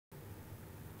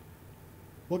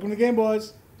Welcome to Game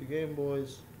Boys. The Game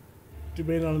Boys.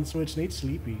 Debate on the Switch. Nate's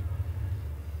sleepy.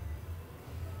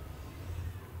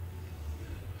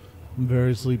 I'm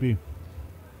very sleepy.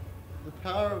 The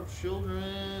power of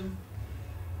children.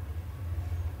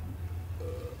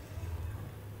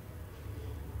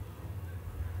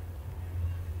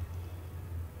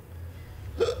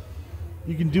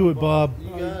 You can do it, Bob. You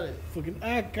got it. Fucking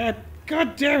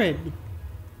God damn it!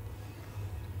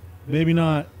 Maybe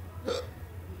not.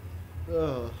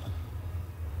 Ugh.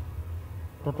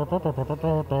 Let's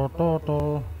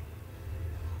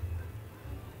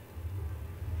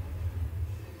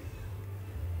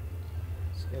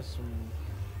get some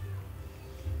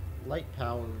light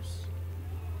powers.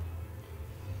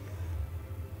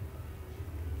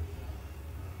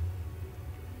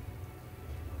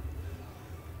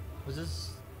 Was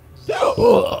this?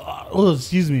 Oh,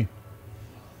 excuse me.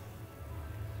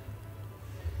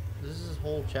 Is this his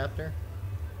whole chapter?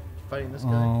 Fighting this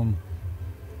guy?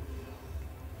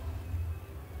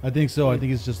 I think so. I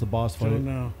think it's just the boss fight. Don't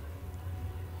know.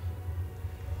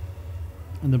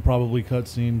 And then probably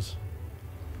cutscenes.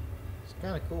 It's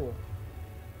kind of cool.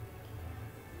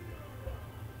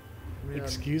 I mean,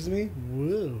 Excuse me?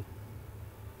 Whoa.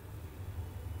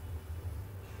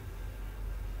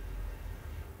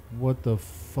 What the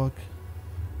fuck?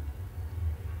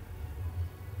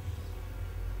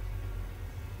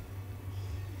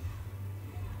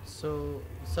 So,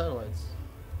 satellites.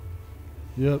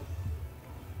 Yep.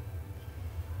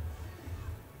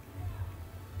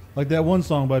 Like that one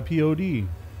song by POD.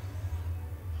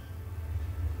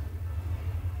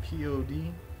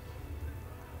 POD.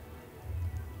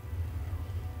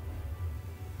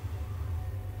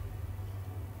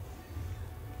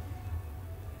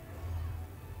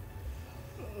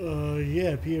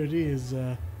 Yeah, POD is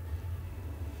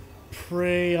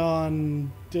prey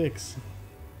on dicks.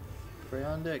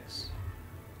 Crayon dicks.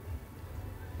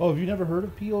 Oh, have you never heard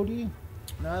of POD?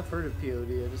 No, I've heard of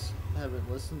POD. I just haven't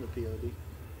listened to POD.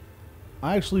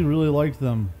 I actually really liked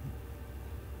them.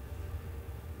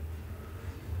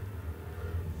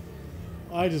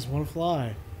 I just want to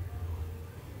fly.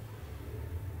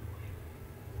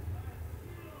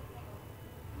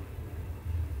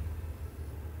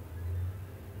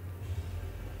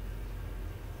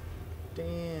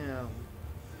 Damn.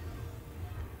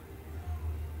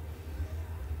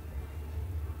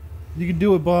 You can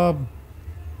do it, Bob.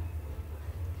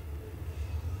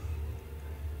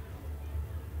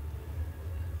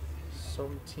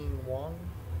 Something Wong.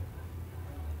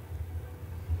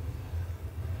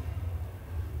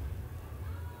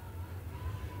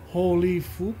 Holy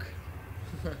fuck.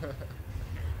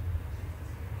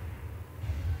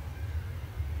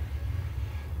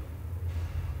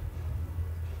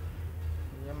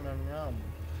 Yum yum yum.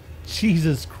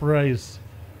 Jesus Christ.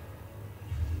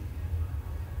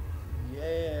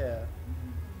 Yeah.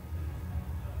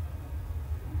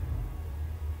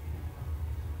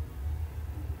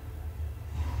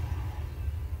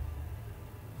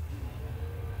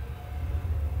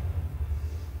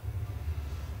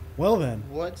 Well then.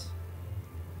 What?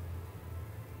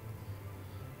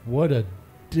 What a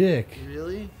dick.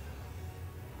 Really?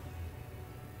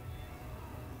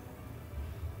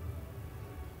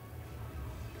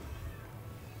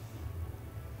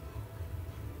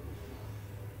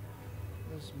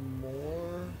 There's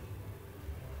more.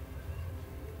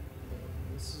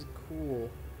 This is cool.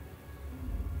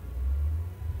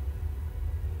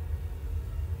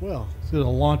 Well, It's gonna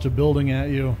launch a building at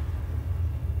you.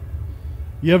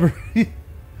 You ever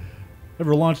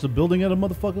ever launched a building at a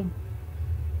motherfucker?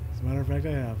 as a matter of fact,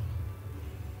 I have.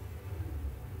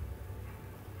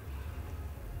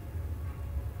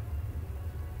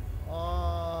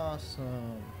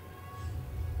 Awesome.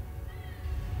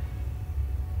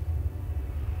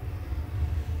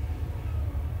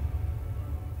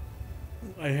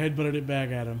 I headbutted it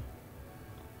back at him.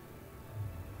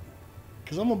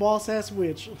 Because I'm a boss ass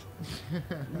witch.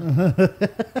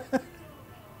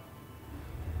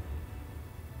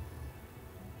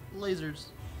 Lasers.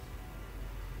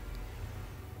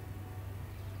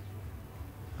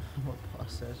 What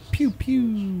process? Pew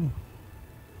pew.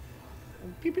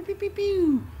 Pew pew pew pew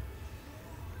pew.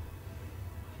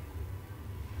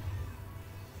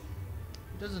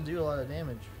 It doesn't do a lot of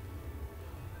damage.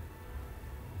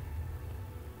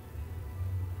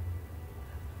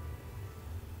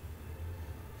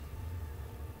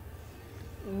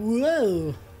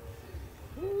 Whoa.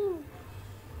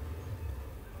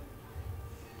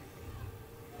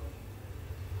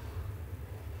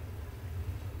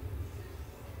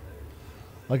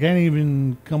 I can't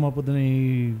even come up with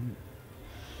any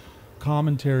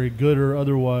commentary, good or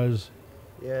otherwise,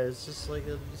 Yeah, it's just like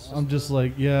I'm just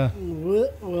like, yeah,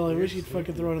 What? Well, I wish you'd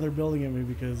fucking throw another building at me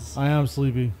because I am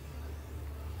sleepy.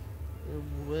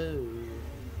 Whoa.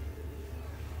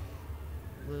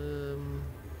 Um.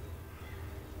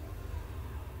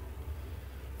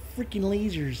 freaking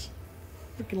lasers,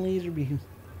 freaking laser beams.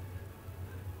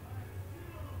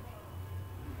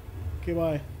 Okay,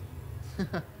 bye.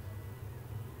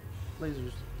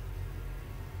 Lasers.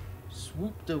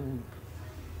 Swoop the whoop.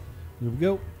 Here we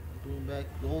go. Bring back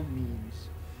the old memes.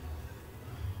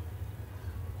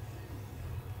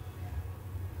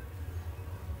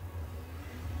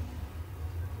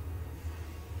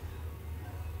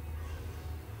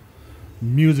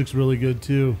 Music's really good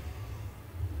too.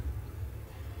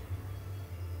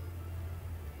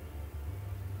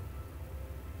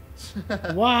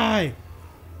 Why?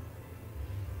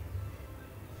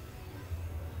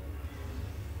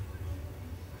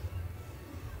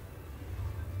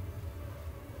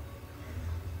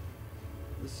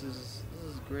 This is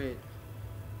great.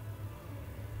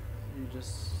 You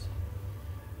just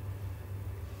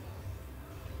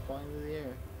flying through the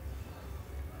air.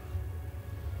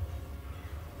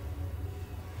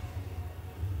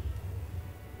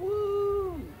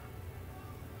 Woo!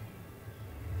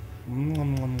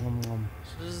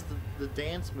 So this is the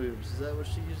dance moves. Is that what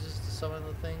she uses to summon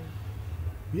the thing?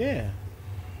 Yeah.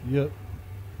 Yep.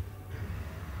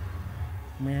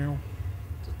 Meow.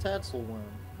 It's a tassel worm.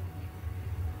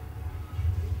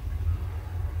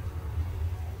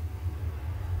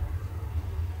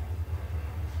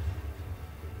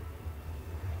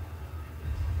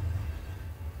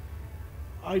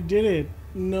 I did it.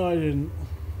 No, I didn't.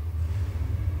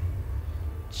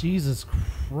 Jesus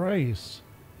Christ.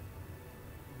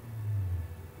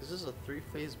 Is this a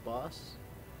three-phase boss?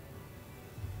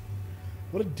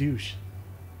 What a douche.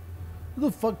 Who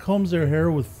the fuck combs their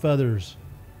hair with feathers?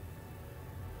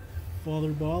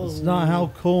 Father Ball. That's not how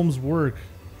combs work.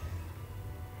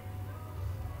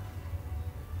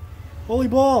 Holy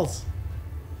balls.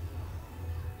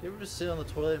 Do you ever just sit on the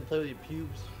toilet and play with your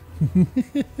pubes?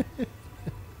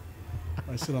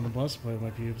 I sit on the bus and play with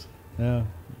my pubes. Yeah.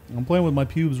 I'm playing with my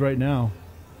pubes right now.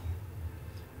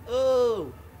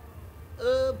 Oh!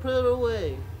 Put it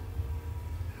away.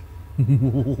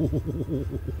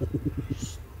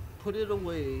 Put it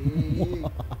away.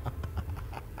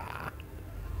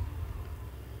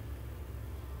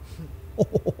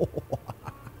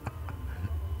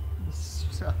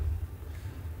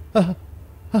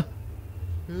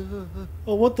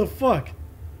 Oh, what the fuck?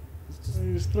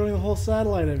 He was throwing the whole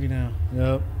satellite at me now.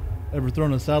 Yep. Ever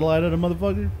thrown a satellite at a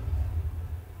motherfucker?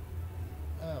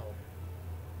 Oh.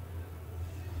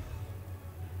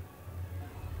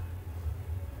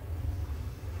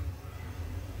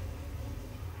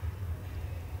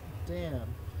 Damn.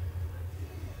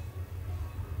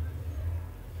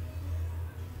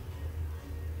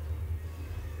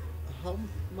 How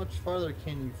much farther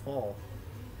can you fall?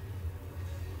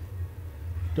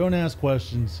 Don't ask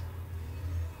questions.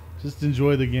 Just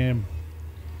enjoy the game.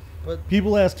 But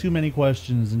People ask too many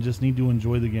questions and just need to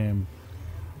enjoy the game.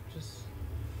 just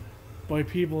By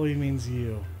people, he means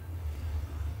you.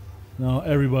 No,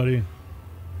 everybody.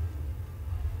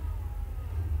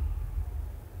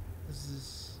 this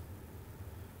is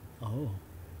Oh.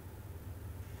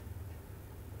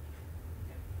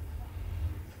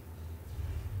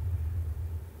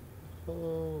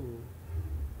 oh.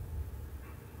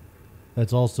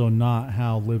 That's also not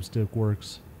how lipstick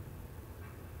works.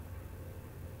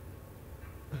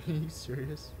 Are you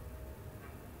serious?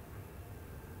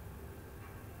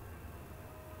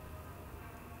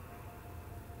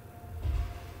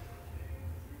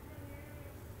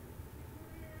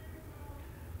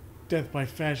 Death by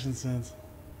fashion sense.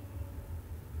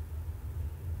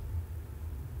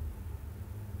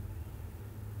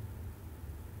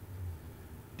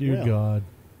 Dear Well. God.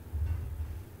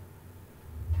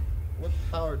 What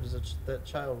power does that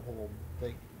child hold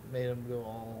that made him go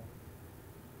all?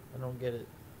 I don't get it.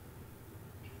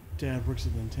 Dad works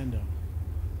at Nintendo.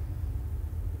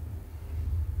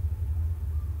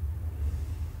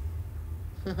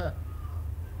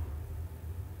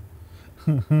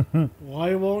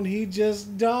 Why won't he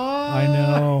just die? I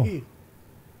know.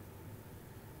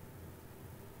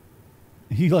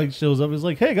 He like shows up. He's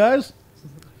like, "Hey guys,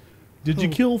 did you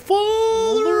kill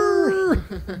Father?"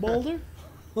 Boulder?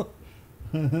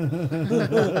 I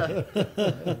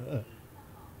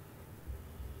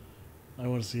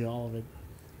want to see all of it.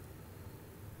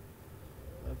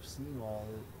 I've seen all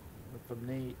of it but from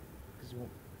Nate because he won't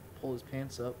pull his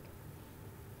pants up.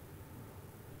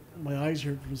 My eyes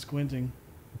hurt from squinting.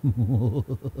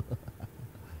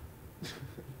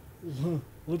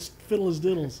 Let's fiddle his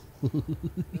diddles.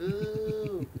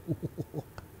 Ooh.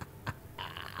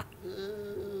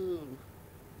 Ooh.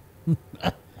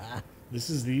 This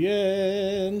is the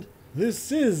end.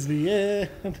 This is the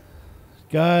end.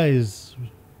 Guys,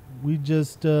 we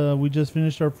just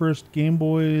finished our first Game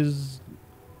Boys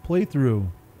playthrough.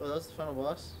 Oh, that's the final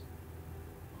boss?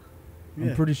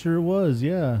 I'm pretty sure it was,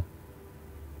 yeah.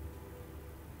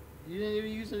 You didn't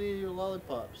even use any of your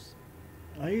lollipops.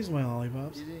 I use my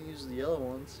lollipops. You didn't use the yellow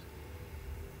ones.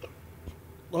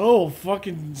 Oh,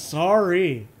 fucking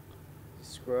sorry.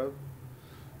 Scrub.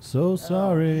 So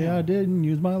sorry I didn't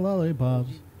use my lollipops.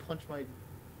 You punched my...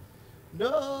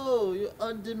 No! You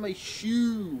undid my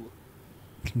shoe!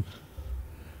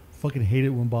 Fucking hate it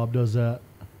when Bob does that.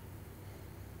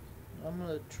 I'm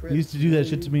gonna trip. He used to do that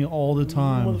shit to me all the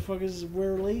time. Motherfuckers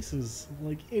wear laces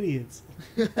like idiots.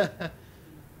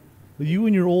 You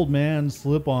and your old man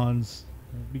slip-ons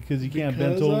because you can't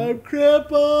bend Because over. I'm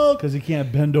crippled. Because you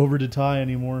can't bend over to tie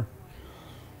anymore.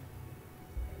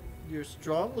 You're a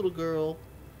strong little girl.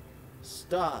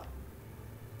 Stop.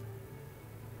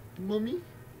 Mommy?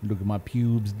 Look at my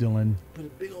pubes, Dylan. Put a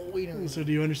big old weight on So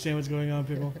do you understand what's going on,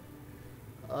 Pickle?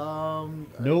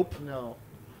 Nope. No.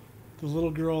 The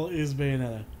little girl is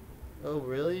Bayonetta. Oh,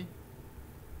 really?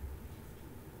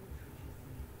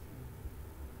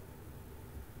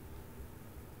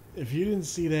 If you didn't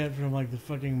see that from like the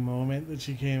fucking moment that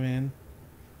she came in,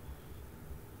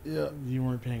 Yeah. you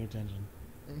weren't paying attention.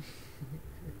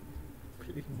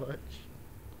 Pretty much.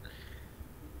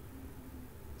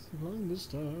 Among the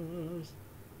stars.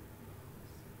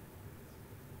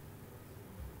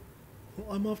 Well,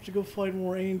 I'm off to go fight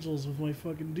more angels with my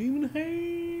fucking demon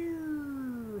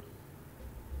hair.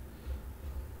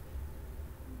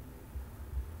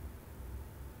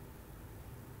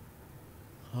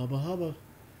 Hubba hubba.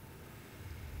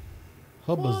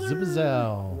 Hubba Father! zibba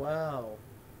zow. Wow.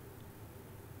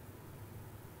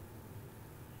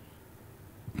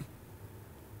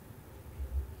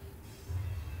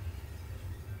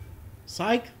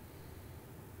 Psych.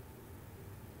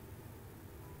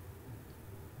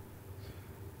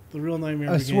 The real nightmare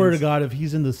I begins. swear to God, if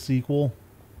he's in the sequel,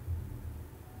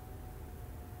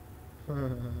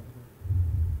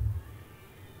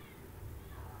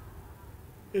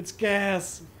 It's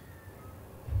gas.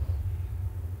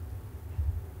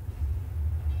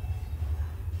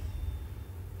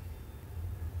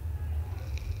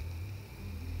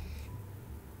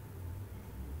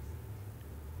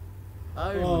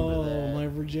 I remember Oh, that. my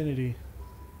virginity.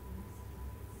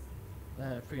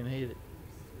 I freaking hate it.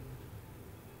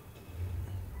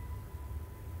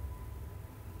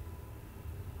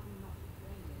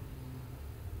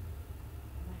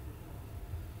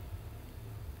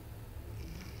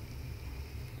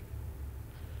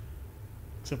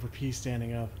 Except for P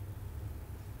standing up.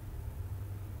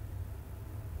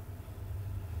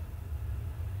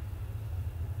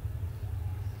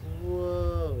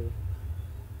 Whoa.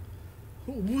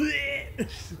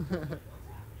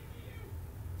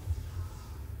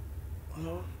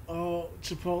 Oh,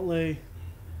 Chipotle.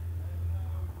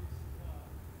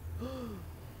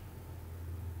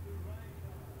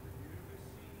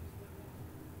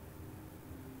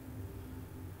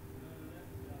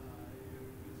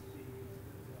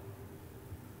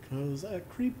 Cause I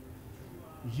creep,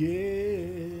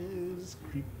 yes,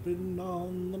 creeping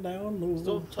on the down low.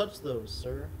 Don't touch those,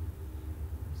 sir.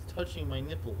 It's touching my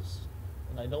nipples.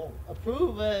 And I don't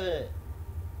approve of it.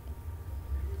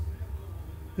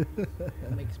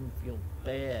 It makes me feel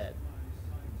bad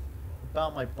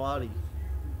about my body.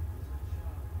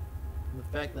 And the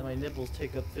fact that my nipples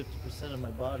take up 50% of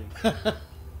my body.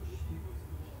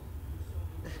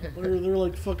 They're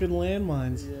like fucking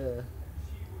landmines. Yeah.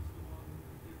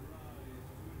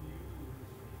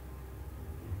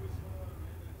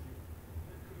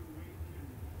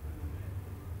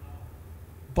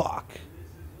 Bach.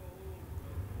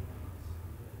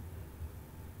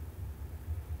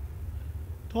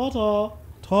 Ta-ta.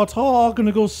 Ta-ta,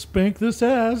 gonna go spank this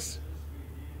ass.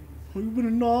 You've been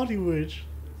a naughty witch.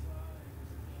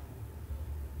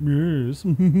 Yes.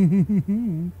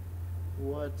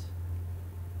 What?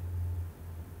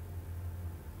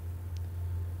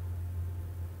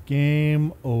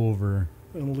 Game over.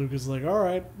 And Luke is like,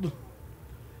 alright,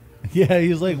 Yeah,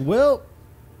 he's like, well,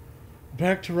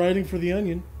 back to writing for The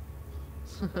Onion.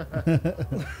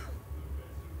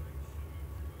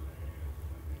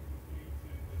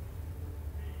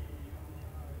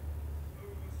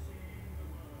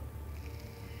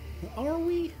 Are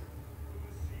we?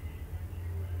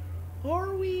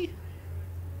 Are we?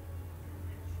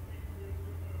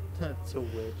 That's a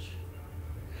witch.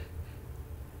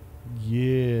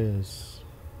 yes.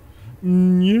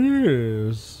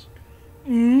 Yes.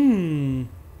 Mmm.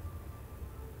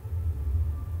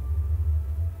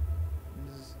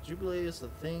 Is Jubileus a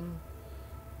thing?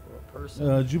 Or a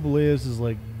person? Jubileus is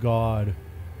like God.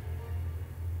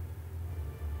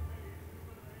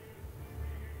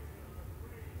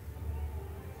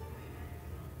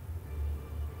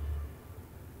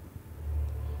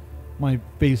 My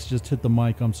face just hit the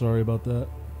mic. I'm sorry about that.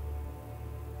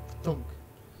 Thunk.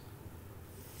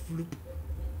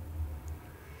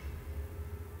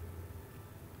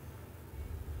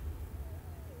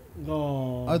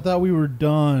 Oh. I thought we were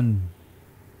done.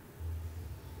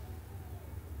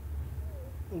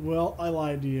 Well, I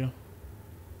lied to you.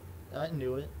 I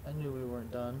knew it. I knew we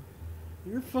weren't done.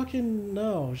 You're fucking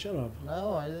no. Shut up.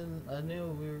 No, I didn't. I knew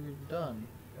we were done.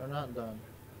 Or not done.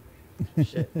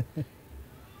 Shit.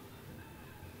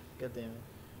 God damn it.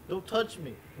 Don't touch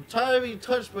me. I'm tired of being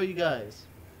touched by you guys.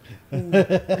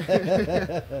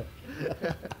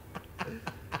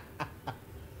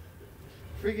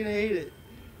 Freaking hate it.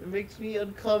 It makes me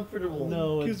uncomfortable.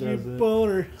 No, it Gives me a doesn't.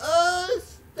 boner. Oh,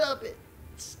 stop it.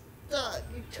 Stop.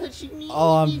 You're touching me.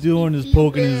 All It I'm makes doing me is feel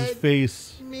poking bad. his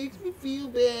face. It makes me feel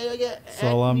bad. I got That's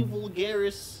all acne I'm-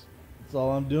 vulgaris. That's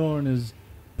all I'm doing is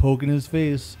poking his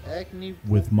face. Acne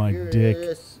With my dick.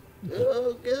 vulgaris.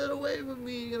 Oh, get it away from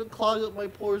me. You're going to clog up my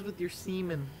pores with your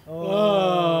semen.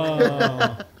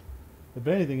 Oh. If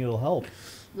anything, it'll help.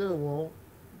 No, it won't.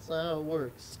 That's not how it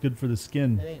works. It's good for the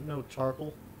skin. It ain't no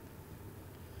charcoal.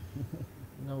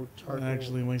 No charcoal.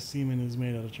 Actually, my semen is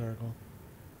made out of charcoal.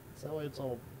 Is that why it's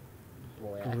all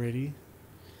black? Gritty.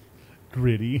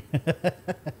 Gritty. Ugh.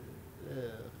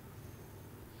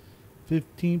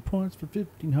 15 points for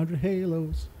 1,500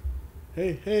 halos.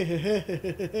 Hey, hey, hey, hey, hey,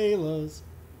 hey, halos.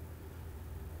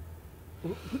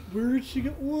 Where'd she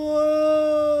go?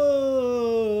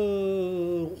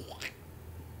 Whoa!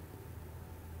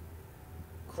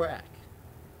 Crack.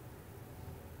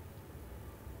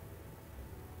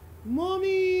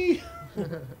 Mommy!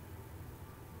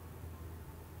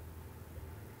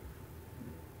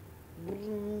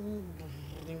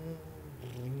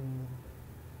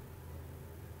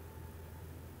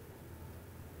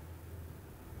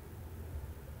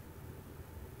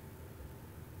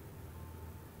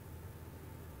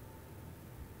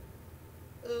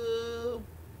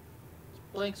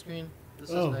 Blank screen. This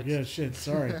is Oh, next. yeah, shit,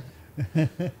 sorry.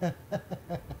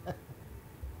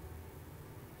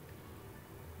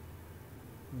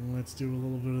 Let's do a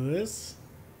little bit of this.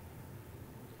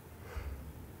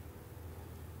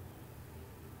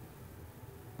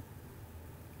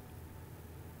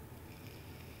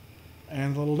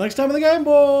 And a little next time in the game,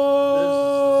 boys!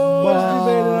 This- Be